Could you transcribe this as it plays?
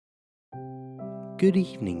Good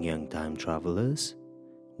evening, young time travelers.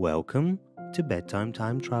 Welcome to Bedtime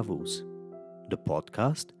Time Travels, the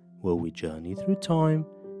podcast where we journey through time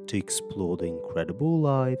to explore the incredible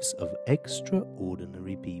lives of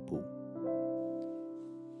extraordinary people.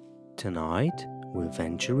 Tonight, we're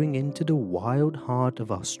venturing into the wild heart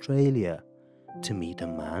of Australia to meet a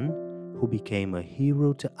man who became a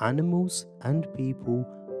hero to animals and people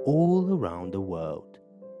all around the world.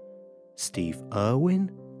 Steve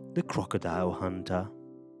Irwin, the Crocodile Hunter.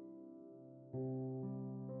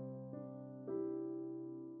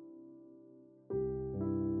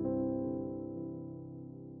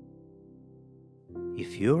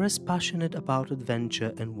 If you're as passionate about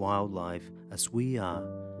adventure and wildlife as we are,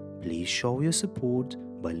 please show your support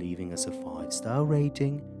by leaving us a 5-star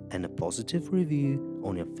rating and a positive review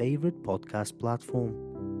on your favorite podcast platform.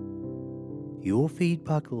 Your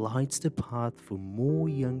feedback lights the path for more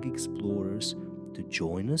young explorers to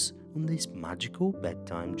join us on these magical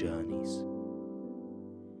bedtime journeys.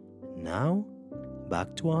 Now,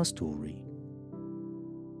 back to our story.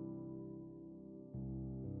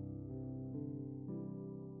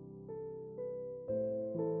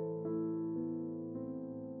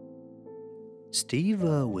 Steve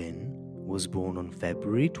Irwin was born on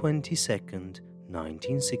February 22nd,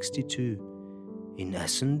 1962, in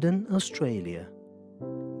Essendon, Australia.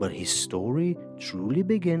 But his story truly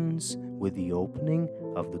begins with the opening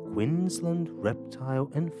of the Queensland Reptile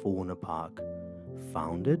and Fauna Park,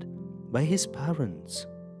 founded by his parents.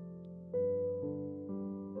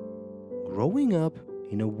 Growing up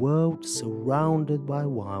in a world surrounded by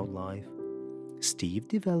wildlife, Steve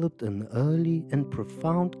developed an early and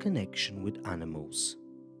profound connection with animals.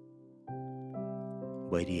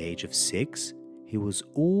 By the age of 6, he was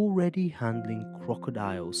already handling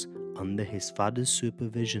crocodiles under his father's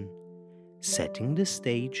supervision, setting the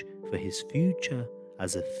stage for his future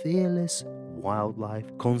as a fearless wildlife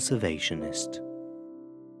conservationist.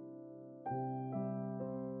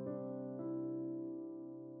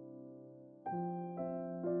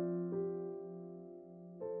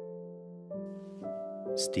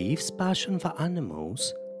 Steve's passion for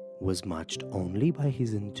animals was matched only by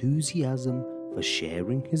his enthusiasm for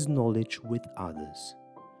sharing his knowledge with others.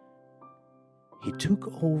 He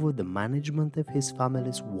took over the management of his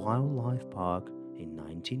family's wildlife park in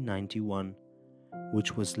 1991,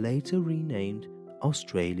 which was later renamed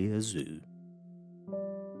Australia Zoo.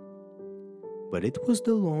 But it was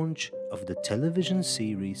the launch of the television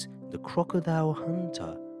series The Crocodile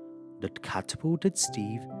Hunter that catapulted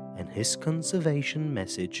Steve and his conservation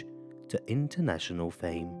message to international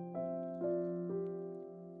fame.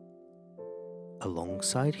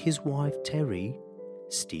 Alongside his wife Terry,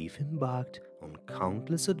 Steve embarked on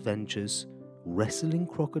countless adventures, wrestling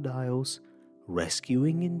crocodiles,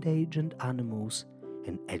 rescuing endangered animals,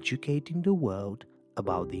 and educating the world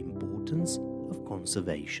about the importance of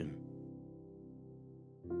conservation.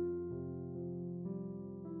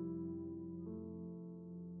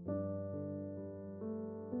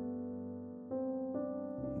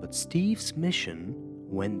 But Steve's mission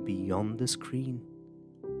went beyond the screen.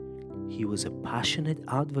 He was a passionate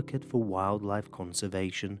advocate for wildlife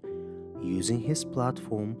conservation, using his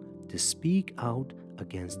platform to speak out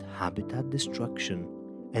against habitat destruction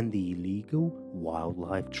and the illegal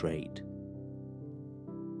wildlife trade.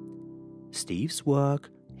 Steve's work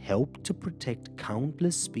helped to protect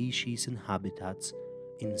countless species and habitats,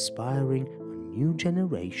 inspiring a new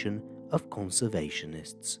generation of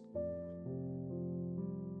conservationists.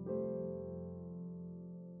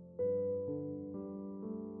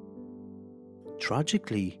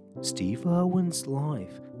 Tragically, Steve Irwin's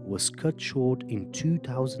life was cut short in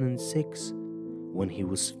 2006 when he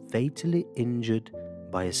was fatally injured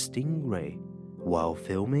by a stingray while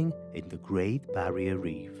filming in the Great Barrier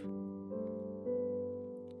Reef.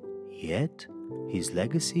 Yet, his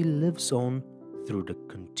legacy lives on through the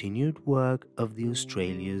continued work of the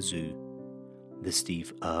Australia Zoo, the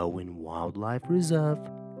Steve Irwin Wildlife Reserve,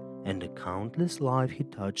 and the countless lives he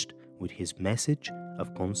touched with his message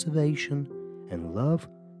of conservation and love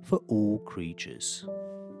for all creatures.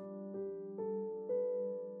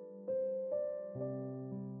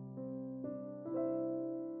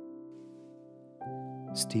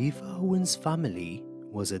 Steve Irwin's family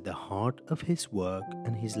was at the heart of his work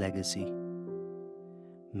and his legacy.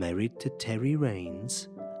 Married to Terry Raines,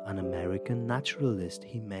 an American naturalist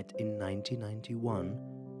he met in 1991,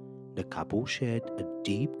 the couple shared a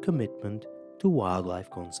deep commitment to wildlife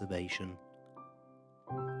conservation.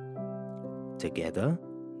 Together,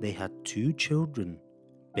 they had 2 children,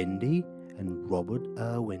 Bindi and Robert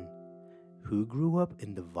Irwin, who grew up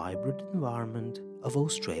in the vibrant environment of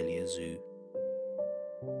Australia Zoo.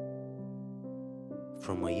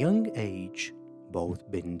 From a young age, both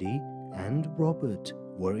Bindi and Robert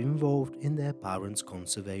were involved in their parents'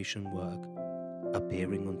 conservation work,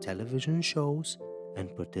 appearing on television shows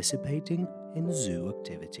and participating in zoo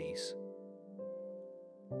activities.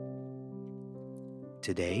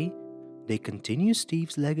 Today, they continue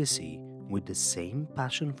Steve's legacy with the same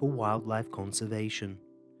passion for wildlife conservation.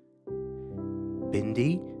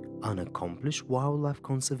 Bindi, an accomplished wildlife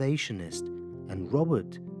conservationist, and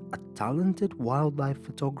Robert, a talented wildlife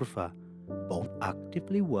photographer, both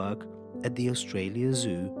actively work at the Australia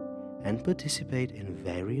Zoo and participate in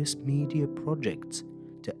various media projects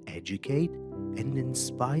to educate and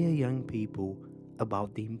inspire young people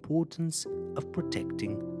about the importance of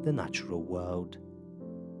protecting the natural world.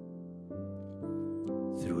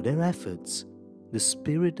 Through their efforts, the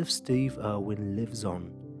spirit of Steve Irwin lives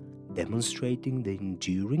on, demonstrating the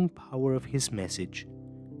enduring power of his message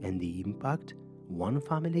and the impact one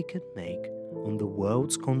family can make on the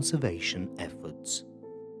world's conservation efforts.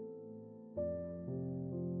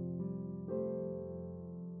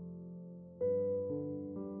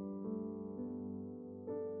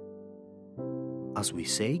 As we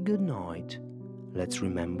say goodnight, let's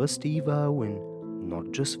remember Steve Irwin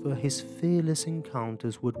not just for his fearless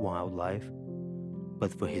encounters with wildlife,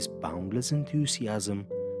 but for his boundless enthusiasm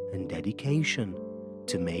and dedication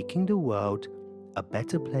to making the world a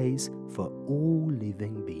better place for all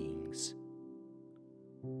living beings.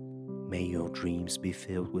 May your dreams be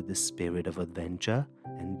filled with the spirit of adventure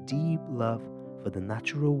and deep love for the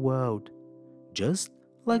natural world, just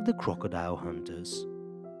like the crocodile hunters.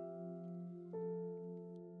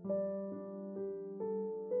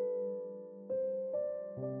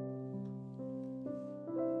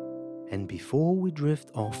 And before we drift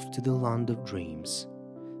off to the land of dreams,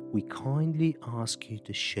 we kindly ask you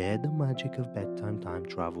to share the magic of Bedtime Time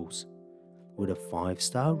Travels with a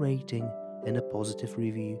 5-star rating and a positive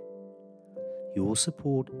review. Your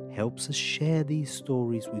support helps us share these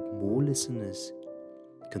stories with more listeners,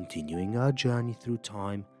 continuing our journey through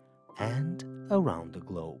time and around the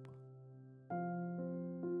globe.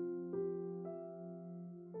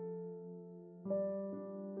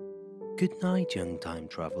 Good night, young time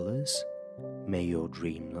travelers. May your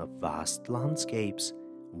dream of vast landscapes,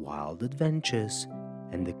 wild adventures,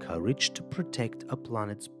 and the courage to protect our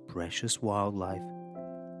planet's precious wildlife,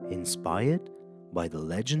 inspired by the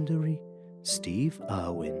legendary Steve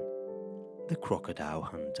Irwin, the Crocodile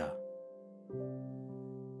Hunter.